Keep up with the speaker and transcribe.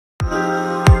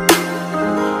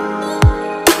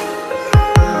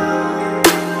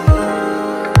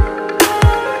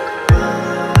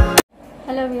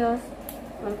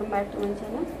back to my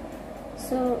channel.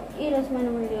 So here is my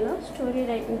video story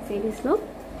writing series lo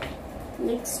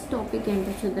next topic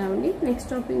ento chudamandi. Next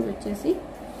topic vachesi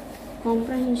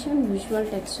comprehension visual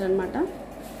text anamata.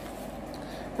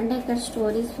 అంటే ఇక్కడ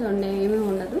stories ఏమీ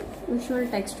ఉండదు, visual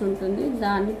text ఉంటుంది.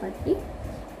 దాన్ని బట్టి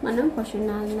మనం question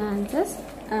and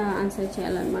answer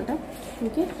చేయాలన్నమాట.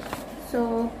 Okay, so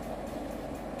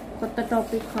కొత్త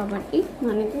టాపిక్ కాబట్టి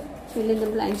మనకి fill in the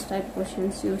blanks type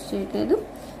questions use చేయట్లేదు,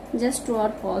 just true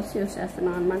or falls use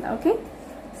చేస్తున్నాం అనమాట. ఓకే,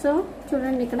 సో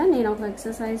చూడండి, ఇక్కడ నేను ఒక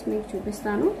ఎక్సర్సైజ్ మీకు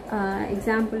చూపిస్తాను.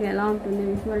 ఎగ్జాంపుల్ ఎలా ఉంటుంది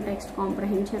విజువల్ టెక్స్ట్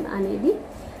కాంప్రహెన్షన్ అనేది.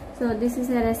 So this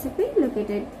is a recipe,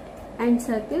 located and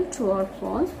circle true or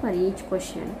false for each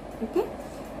question. Okay,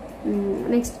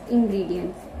 next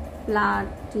ingredients: flour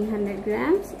 300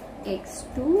 grams, eggs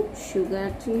 2, sugar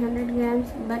 300 grams,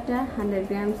 butter 100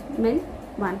 grams, milk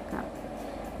 1 cup.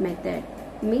 Method: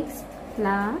 mix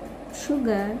flour,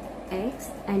 sugar, eggs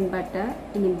and butter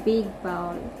in a big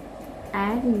bowl.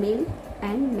 Add milk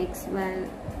and mix well.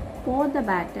 Pour the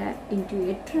batter into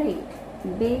a tray.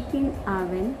 Bake in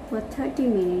oven for 30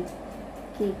 minutes.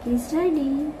 Cake is ready.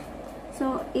 So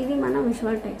ఇది మన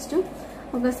visual text.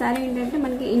 ఒకసారి ఏంటంటే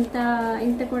మనకి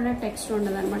ఇంత కూడా text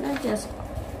ఉండదు అనమాట, just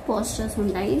posters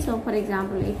ఉంటాయి. సో ఫర్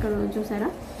ఎగ్జాంపుల్ ఇక్కడ చూసారా,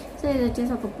 సో ఇది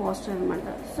వచ్చేసి ఒక పోస్టర్ అనమాట.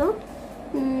 So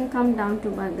come down to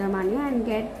burger money and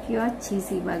get your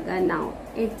cheesy burger now.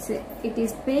 It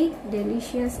is big,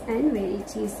 delicious and very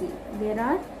cheesy. There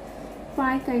are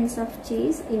 5 kinds of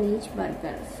cheese in each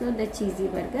burger. So the cheesy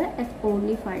burger at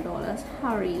only $5.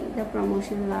 Hurry, the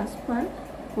promotion lasts for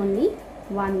only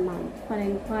 1 month. For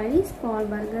inquiries, call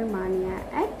Burger Mania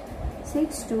at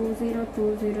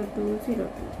 62020202.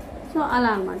 So అలా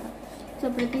అనమాట. So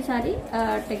ప్రతిసారి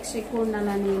text ఎక్కువ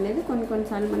ఉండాలని లేదు,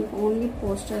 కొన్నిసార్లు మనకు only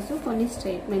posters, కొన్ని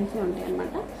statements ఉంటాయి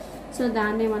అనమాట. సో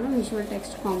దాన్నే మనం విజువల్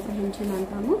టెక్స్ట్ కాంప్రహెన్షన్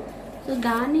అంటాము. సో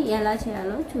దాన్ని ఎలా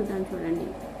చేయాలో చూడండి.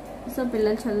 సో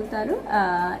పిల్లలు చదువుతారు,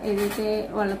 ఏదైతే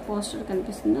వాళ్ళ పోస్టర్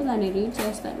కనిపిస్తుందో దాన్ని రీడ్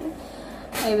చేస్తారు.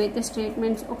 ఏవైతే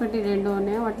స్టేట్మెంట్స్ 1, 2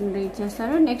 ఉన్నాయో వాటిని రీడ్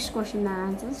చేస్తారు. నెక్స్ట్ క్వశ్చన్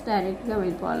ఆన్సర్స్ డైరెక్ట్గా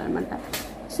వెళ్ళిపోవాలన్నమాట.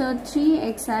 So 3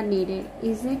 eggs are needed.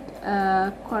 Is it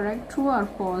correct, true or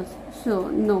false? So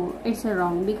no, it's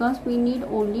wrong because we need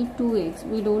only 2 eggs.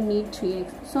 We don't need 3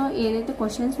 eggs. So ఏదైతే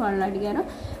questions వాళ్ళు అడిగారో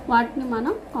వాటిని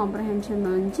మనం కాంప్రహెన్షన్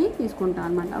నుంచి తీసుకుంటాం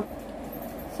అనమాట.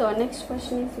 So next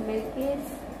question is milk is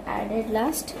added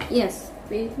last. Yes,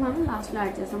 milk మనం లాస్ట్లో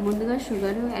add చేస్తాం. ముందుగా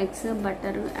షుగర్, ఎగ్స్,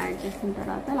 బటర్ యాడ్ చేసిన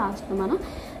తర్వాత లాస్ట్లో మనం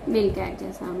మిల్క్ యాడ్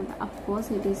చేస్తాం అనమాట. Of course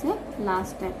it is a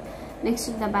last step. Next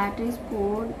the batter is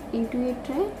poured into A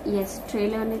tray. Yes,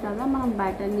 ట్రేలోనే కదా మనం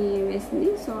బ్యాటర్ని వేసింది.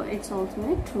 So it's also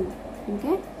a true.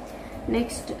 Okay,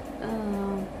 next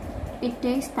it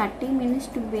takes 30 minutes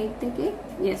to bake the cake.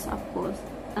 Yes, of course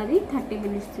అది 30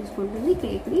 minutes తీసుకుంటుంది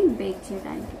కేక్ని bake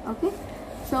చేయడానికి. Okay,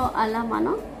 so అలా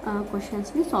మనం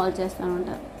క్వశ్చన్స్ని సాల్వ్ చేస్తూ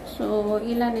ఉంటారు. సో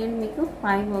ఇలా నేను మీకు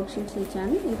 5 వర్క్షీట్స్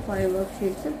ఇచ్చాను. ఈ 5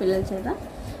 వర్క్షీట్స్ పిల్లల చేత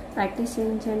ప్రాక్టీస్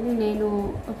చేయించండి. నేను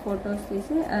ఫొటోస్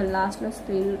తీసి లాస్ట్లో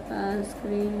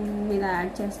స్క్రీన్ మీద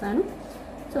యాడ్ చేస్తాను.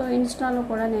 సో ఇన్స్టాలో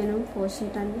కూడా నేను పోస్ట్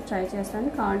చేయడానికి ట్రై చేస్తాను.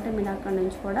 కావాలంటే మీరు అక్కడ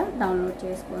నుంచి కూడా డౌన్లోడ్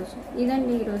చేసుకోవచ్చు.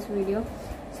 ఇదండి ఈరోజు వీడియో.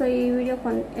 సో ఈ వీడియో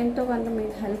ఎంతో కొంత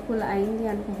మీకు హెల్ప్ఫుల్ అయింది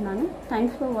అనుకుంటున్నాను.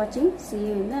 Thanks for watching. See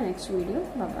you in the next video.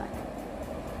 Bye.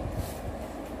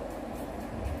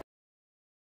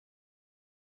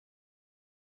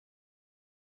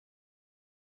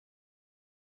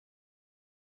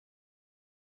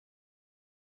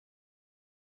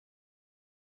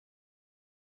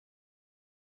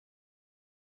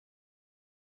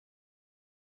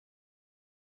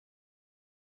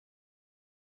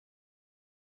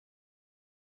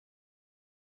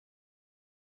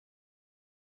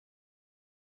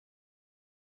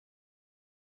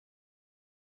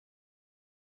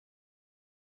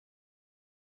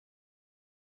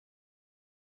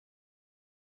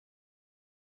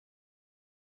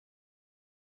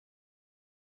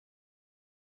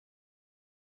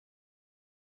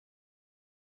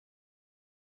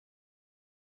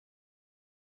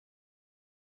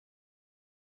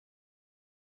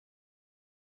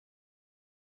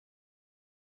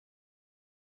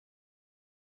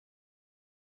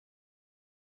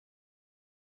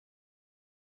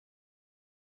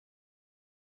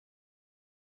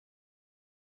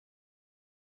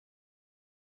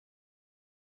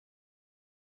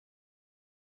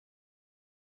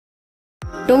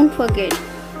 Don't forget,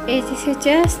 age is a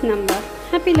just number.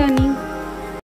 Happy learning!